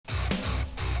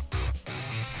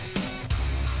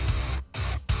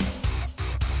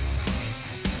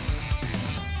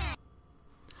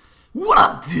What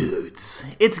up, dudes?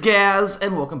 It's Gaz,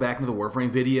 and welcome back to the Warframe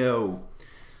video.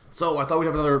 So, I thought we'd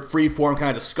have another free-form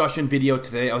kind of discussion video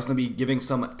today. I was going to be giving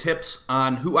some tips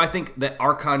on who I think that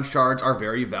Archon Shards are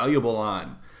very valuable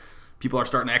on. People are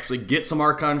starting to actually get some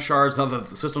Archon Shards now that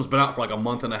the system's been out for like a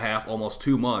month and a half, almost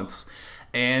 2 months.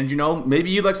 And, you know, maybe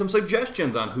you'd like some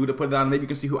suggestions on who to put it on. Maybe you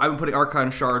can see who I've been putting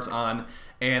Archon Shards on,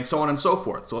 and so on and so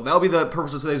forth. So that'll be the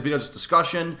purpose of today's video, just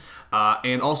discussion,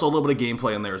 and also a little bit of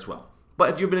gameplay in there as well. But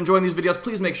if you've been enjoying these videos,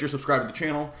 please make sure you're subscribed to the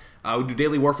channel. We do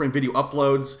daily Warframe video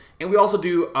uploads, and we also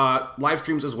do live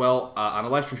streams as well on a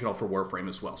live stream channel for Warframe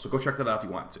as well. So go check that out if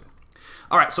you want to.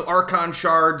 Alright, so Archon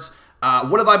Shards.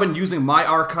 What have I been using my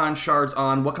Archon Shards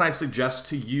on? What can I suggest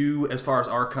to you as far as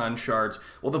Archon Shards?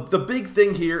 Well, the big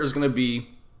thing here is going to be,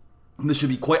 and this should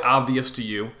be quite obvious to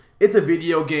you, it's a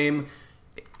video game.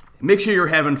 Make sure you're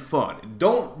having fun.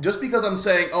 Don't, just because I'm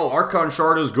saying, oh, Archon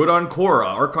Shard is good on Korra,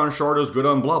 Archon Shard is good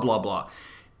on blah, blah, blah.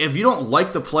 If you don't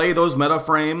like to play those meta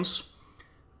frames,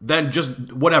 then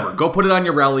just whatever. Go put it on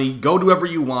your rally. Go do whatever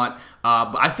you want.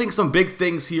 But I think some big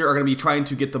things here are going to be trying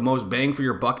to get the most bang for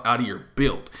your buck out of your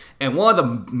build. And one of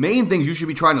the main things you should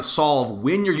be trying to solve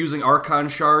when you're using Archon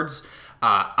Shards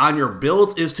on your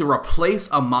builds is to replace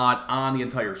a mod on the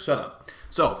entire setup.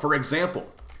 So, for example,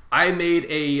 I made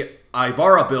a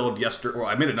Ivara build yesterday, or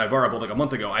I made an Ivara build like a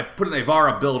month ago. I put an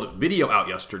Ivara build video out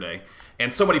yesterday,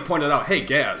 and somebody pointed out, hey,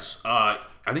 Gaz, I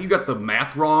think you got the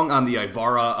math wrong on the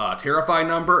Ivara Terrify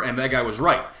number, and that guy was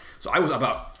right. So I was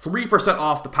about 3%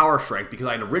 off the power strength because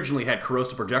I had originally had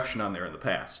corrosive projection on there in the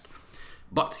past.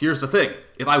 But here's the thing.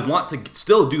 If I want to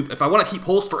still do, if I want to keep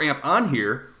holster amp on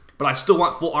here, but I still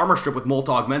want full armor strip with Molt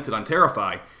Augmented on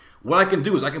Terrify, what I can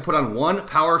do is I can put on one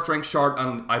power strength shard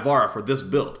on Ivara for this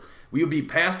build. We would be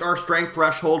past our strength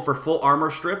threshold for full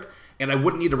armor strip, and I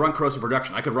wouldn't need to run corrosive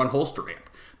projection. I could run holster amp.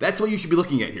 That's what you should be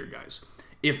looking at here, guys.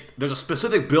 If there's a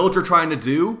specific build you're trying to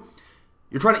do,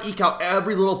 you're trying to eke out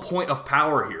every little point of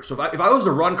power here. So if I was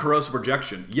to run corrosive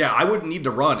projection, yeah, I wouldn't need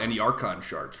to run any Archon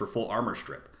Shards for full armor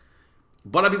strip.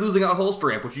 But I'd be losing out on holster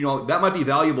amp, which, you know, that might be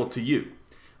valuable to you.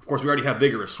 Of course, we already have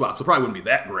vigorous swap, so it probably wouldn't be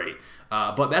that great.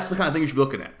 But that's the kind of thing you should be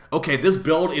looking at. Okay, this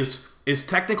build is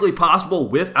technically possible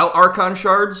without Archon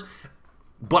Shards,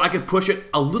 but I could push it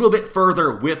a little bit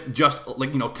further with just,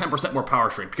 like, you know, 10% more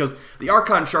power strength, because the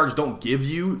Archon Shards don't give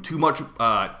you too much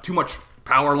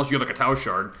power unless you have like a Tau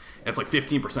Shard. It's like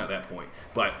 15% at that point.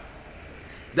 But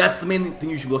that's the main thing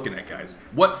you should be looking at, guys.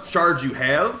 What shards you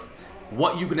have,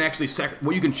 what you can actually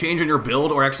what you can change on your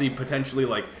build, or actually potentially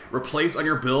like replace on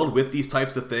your build with these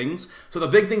types of things. So the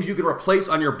big things you can replace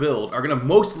on your build are going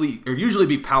to usually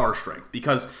be power strength,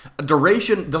 because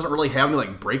duration doesn't really have any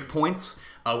like breakpoints.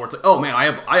 Where it's like, oh man, I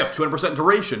have 200%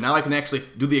 duration. Now I can actually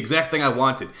do the exact thing I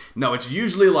wanted. No, it's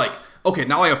usually like, okay,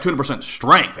 now I have 200%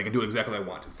 strength. I can do exactly what I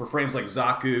wanted. For frames like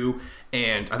Zaku,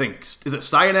 and I think, is it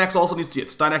Styanax also needs to,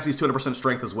 Styanax needs 200%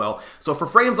 strength as well. So for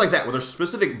frames like that, where there's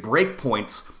specific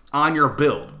breakpoints on your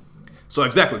build. So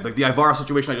exactly, like the Ivara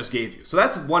situation I just gave you. So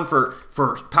that's one for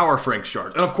power strength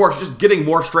shards. And of course, just getting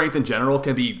more strength in general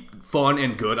can be fun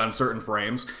and good on certain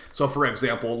frames. So for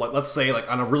example, let's say like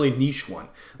on a really niche one,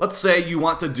 let's say you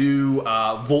want to do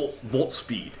Volt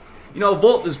speed. You know,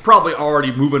 Volt is probably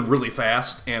already moving really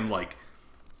fast, and like,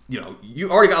 you know,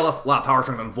 you already got a lot of power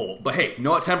strength on Volt. But hey, you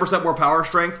know what, 10% more power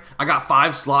strength, I got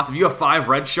 5 slots. If you have 5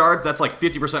 red shards, that's like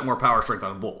 50% more power strength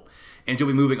on Volt. And you'll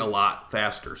be moving a lot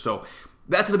faster. So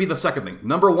that's going to be the second thing.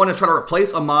 Number 1 is try to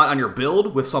replace a mod on your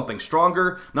build with something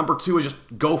stronger. Number 2 is just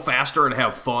go faster and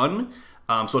have fun.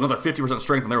 So another 50%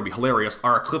 strength in there would be hilarious.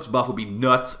 Our Eclipse buff would be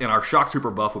nuts, and our Shock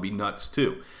Trooper buff would be nuts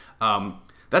too.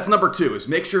 That's number 2, is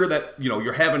make sure that, you know,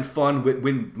 you're having fun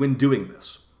when doing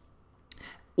this.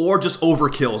 Or just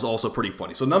overkill is also pretty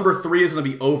funny. So number 3 is going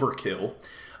to be overkill.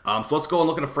 So let's go and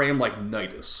look at a frame like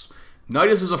Nidus.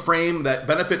 Nidus is a frame that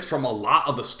benefits from a lot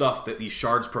of the stuff that these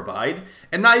shards provide,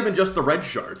 and not even just the red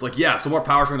shards. Like, yeah, some more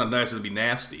power strength on Nidus would be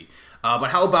nasty.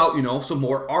 But how about, you know, some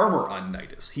more armor on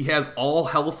Nidus? He has all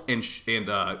health and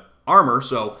armor,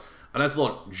 so a nice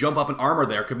little jump up in armor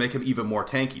there could make him even more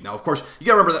tanky. Now, of course, you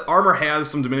gotta remember that armor has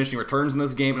some diminishing returns in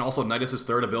this game, and also Nidus'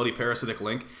 third ability, Parasitic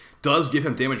Link, does give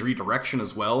him damage redirection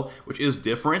as well, which is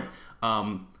different.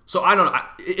 So I don't know.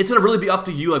 It's going to really be up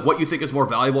to you, like what you think is more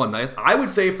valuable on Nidus. I would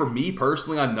say for me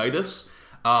personally on Nidus,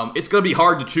 it's going to be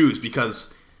hard to choose,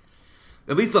 because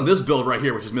at least on this build right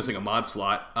here, which is missing a mod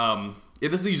slot,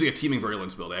 this is usually a teaming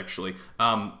virulence build actually.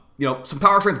 You know, some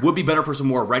power strength would be better for some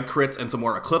more red crits and some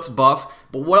more Eclipse buff.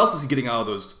 But what else is he getting out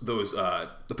of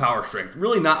the power strength?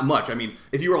 Really not much. I mean,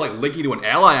 if you were like linking to an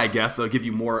ally, I guess they'll give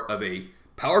you more of a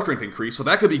power strength increase, so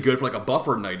that could be good for like a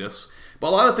buffer Nidus. But a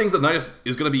lot of things that Nidus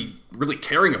is going to be really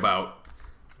caring about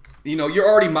you know, you're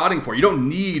already modding for. You don't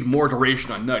need more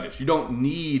duration on Nidus. You don't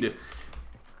need...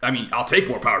 I mean, I'll take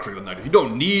more power strength on Nidus. You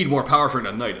don't need more power strength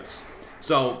on Nidus.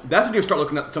 So that's when you start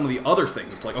looking at some of the other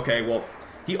things. It's like, okay, well,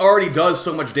 he already does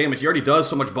so much damage. He already does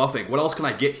so much buffing. What else can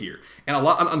I get here? And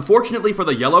unfortunately for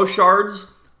the yellow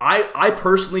shards, I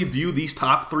personally view these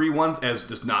top 3 ones as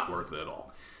just not worth it at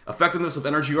all. Effectiveness of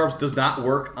energy orbs does not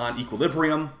work on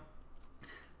equilibrium.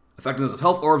 Effectiveness of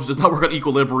health orbs does not work on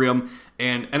equilibrium.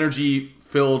 And energy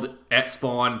filled at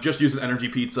spawn, just use an energy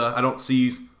pizza. I don't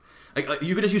see... Like,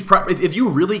 you could just use if you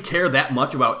really care that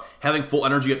much about having full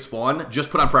energy at spawn, just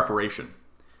put on preparation.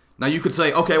 Now you could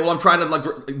say, okay, well I'm trying to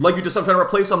like you just I'm trying to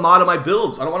replace a mod of my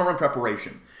builds. I don't want to run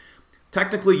preparation.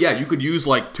 Technically, yeah, you could use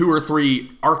like 2 or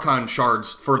 3 Archon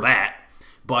Shards for that,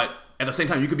 but at the same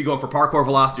time you could be going for parkour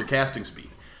velocity or casting speed.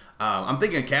 I'm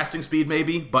thinking casting speed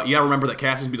maybe, but yeah, remember that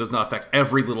casting speed does not affect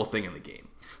every little thing in the game.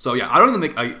 So yeah, I don't even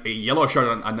think a yellow shard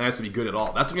on Nidus would be good at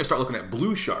all. That's when you start looking at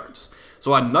blue shards.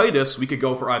 So on Nidus, we could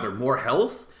go for either more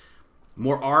health,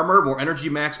 more armor, more energy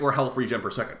max, or health regen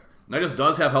per second. Nidus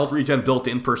does have health regen built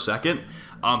in per second,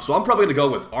 so I'm probably going to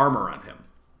go with armor on him.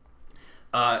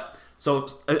 So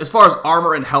as far as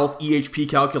armor and health EHP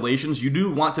calculations, you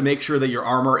do want to make sure that your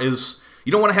armor is...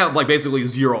 You don't want to have like basically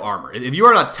 0 armor. If you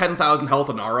are at 10,000 health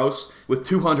in Aros with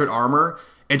 200 armor,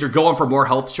 and you're going for more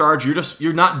health charge,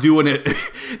 you're not doing it.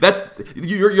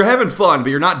 You're having fun, but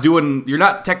you're not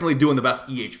technically doing the best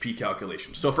EHP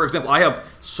calculations. So for example, I have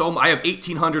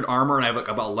 1,800 armor and I have like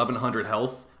about 1,100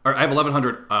 health, or I have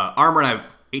 1,100 armor and I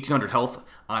have 1,800 health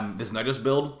on this Nidus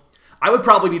build. I would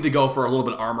probably need to go for a little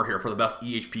bit of armor here for the best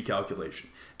EHP calculation.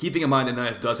 Keeping in mind that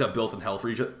Nidus does have built-in health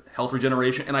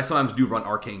regeneration, and I sometimes do run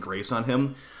Arcane Grace on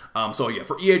him. So yeah,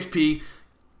 for EHP,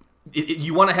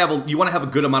 you want to have a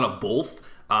good amount of both.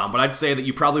 But I'd say that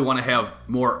you probably want to have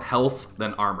more health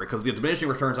than armor, because the diminishing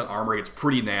returns on armor gets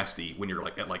pretty nasty when you're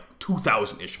like at like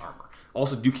 2,000-ish armor.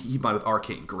 Also, do keep in mind with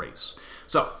Arcane Grace.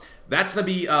 So that's going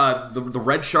to be the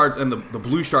red shards and the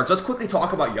blue shards. Let's quickly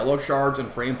talk about yellow shards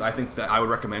and frames I think that I would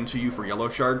recommend to you for yellow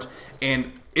shards.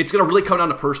 And it's going to really come down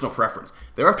to personal preference.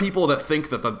 There are people that think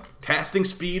that the casting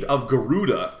speed of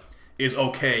Garuda is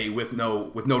okay with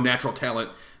no natural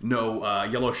talent, no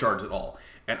yellow shards at all.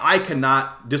 And I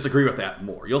cannot disagree with that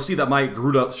more. You'll see that my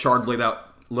Garuda shard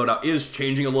loadout is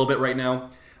changing a little bit right now.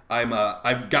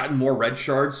 I've gotten more red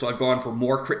shards, so I've gone for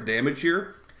more crit damage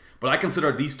here. But I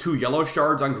consider these 2 yellow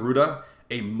shards on Garuda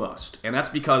a must, and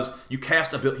that's because you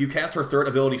cast her 3rd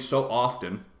ability so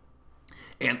often.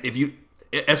 And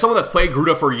as someone that's played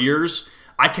Garuda for years,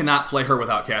 I cannot play her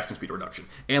without casting speed reduction.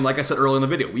 And like I said earlier in the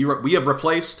video, we have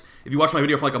replaced. If you watched my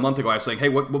video from like a month ago, I was saying, hey,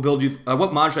 what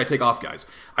mod should I take off, guys?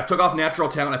 I took off Natural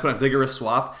Talent, I put on Vigorous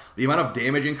Swap. The amount of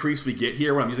damage increase we get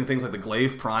here when I'm using things like the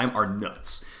Glaive Prime are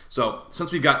nuts. So,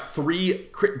 since we've got 3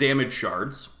 crit damage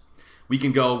shards, we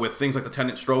can go with things like the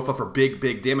Tenant Stropha for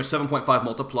big damage, 7.5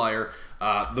 multiplier.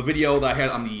 The video that I had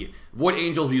on the Void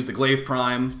Angels, we used the Glaive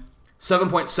Prime,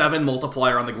 7.7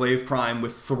 multiplier on the Glaive Prime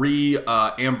with 3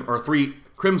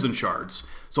 Crimson Shards.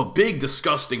 So big,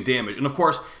 disgusting damage. And of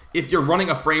course, if you're running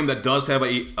a frame that does have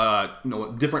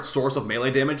a different source of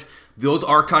melee damage, those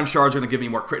Archon Shards are going to give me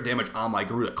more crit damage on my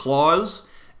Garuda Claws.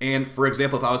 And for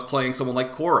example, if I was playing someone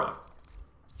like Korra,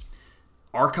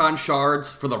 Archon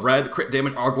Shards for the red crit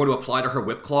damage are going to apply to her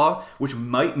Whip Claw, which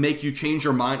might make you change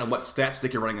your mind on what stat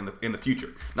stick you're running in the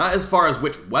future. Not as far as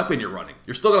which weapon you're running.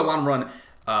 You're still going to want to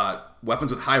run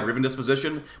weapons with high ribbon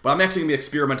disposition, but I'm actually going to be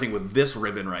experimenting with this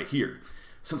ribbon right here.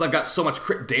 Since I've got so much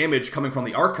crit damage coming from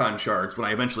the Archon Shards, when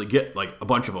I eventually get like a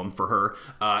bunch of them for her,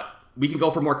 we can go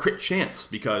for more crit chance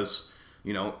because,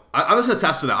 you know, I'm just going to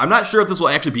test it out. I'm not sure if this will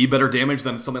actually be better damage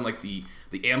than something like the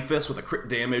Amphis with a crit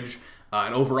damage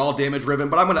and overall damage ribbon,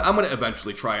 but I'm gonna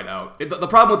eventually try it out. The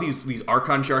problem with these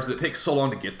Archon Shards is it takes so long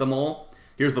to get them all.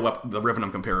 Here's the ribbon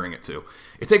I'm comparing it to.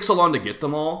 It takes so long to get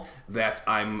them all that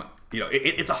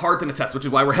it's a hard thing to test, which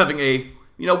is why we're having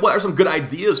what are some good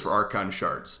ideas for Archon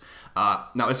Shards.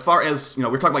 Now, as far as,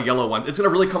 we're talking about yellow ones, it's going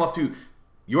to really come up to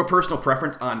your personal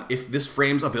preference on if this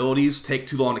frame's abilities take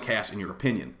too long to cast, in your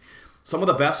opinion. Some of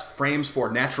the best frames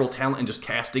for natural talent and just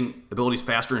casting abilities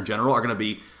faster in general are going to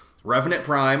be Revenant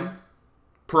Prime,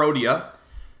 Protea,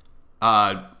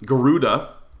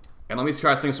 Garuda, and let me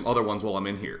try to think of some other ones while I'm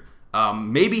in here.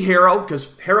 Maybe Harrow,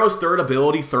 because Harrow's third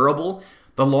ability, Thurible,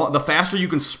 the faster you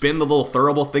can spin the little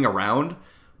Thurible thing around,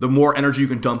 the more energy you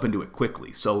can dump into it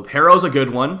quickly. So Harrow's a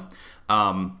good one.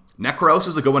 Necros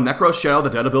is a good one. Necros Shadow, the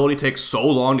dead ability, takes so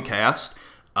long to cast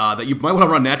that you might want to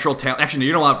run Natural Talent. Actually,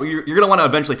 you're going to want to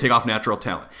eventually take off Natural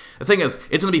Talent. The thing is,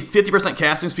 it's going to be 50%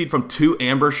 casting speed from 2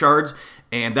 Amber Shards,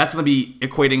 and that's going to be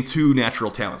equating to Natural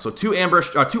Talent. So 2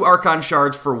 Archon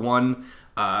Shards for 1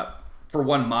 for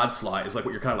one mod slot is like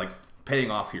what you're kind of like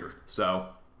paying off here. So,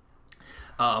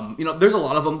 you know, there's a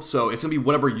lot of them, so it's going to be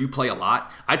whatever you play a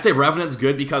lot. I'd say Revenant's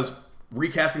good because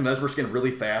recasting Mesmer skin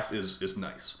really fast is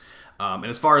nice. And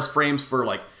as far as frames for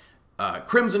like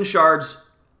Crimson Shards,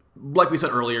 like we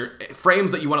said earlier,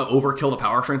 frames that you want to overkill the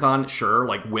power strength on, sure,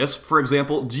 like Wisp, for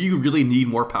example. Do you really need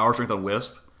more power strength on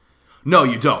Wisp? No,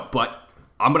 you don't, but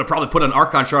I'm going to probably put an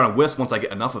Archon Shard on Wisp once I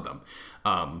get enough of them.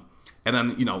 And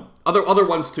then, you know, other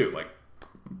ones too. Like,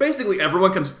 basically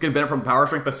everyone can benefit from power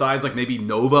strength besides, like, maybe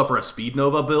Nova for a Speed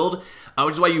Nova build,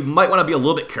 which is why you might want to be a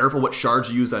little bit careful what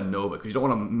shards you use on Nova, because you don't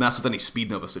want to mess with any Speed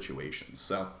Nova situations.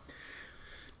 So,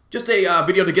 just a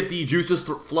video to get the juices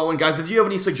flowing. Guys, if you have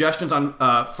any suggestions on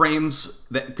frames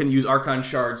that can use Archon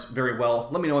Shards very well,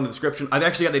 let me know in the description. I've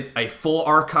actually got a full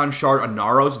Archon Shard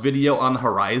Anaros video on the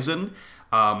horizon,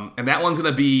 and that one's going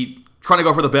to be trying to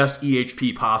go for the best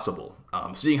EHP possible,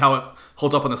 seeing how it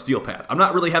holds up on the Steel Path. I'm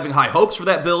not really having high hopes for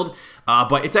that build,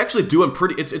 but it's actually doing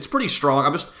pretty. It's pretty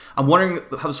strong. I'm wondering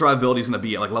how the survivability is going to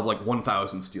be at like level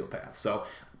 1000 Steel Path. So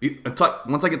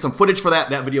once I get some footage for that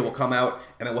video will come out,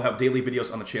 and then we'll have daily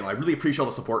videos on the channel. I really appreciate all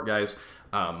the support, guys.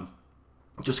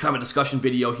 Just kind of a discussion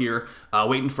video here,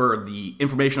 waiting for the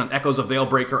information on Echoes of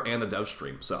Veilbreaker and the dev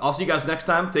stream. So I'll see you guys next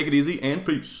time. Take it easy, and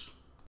peace.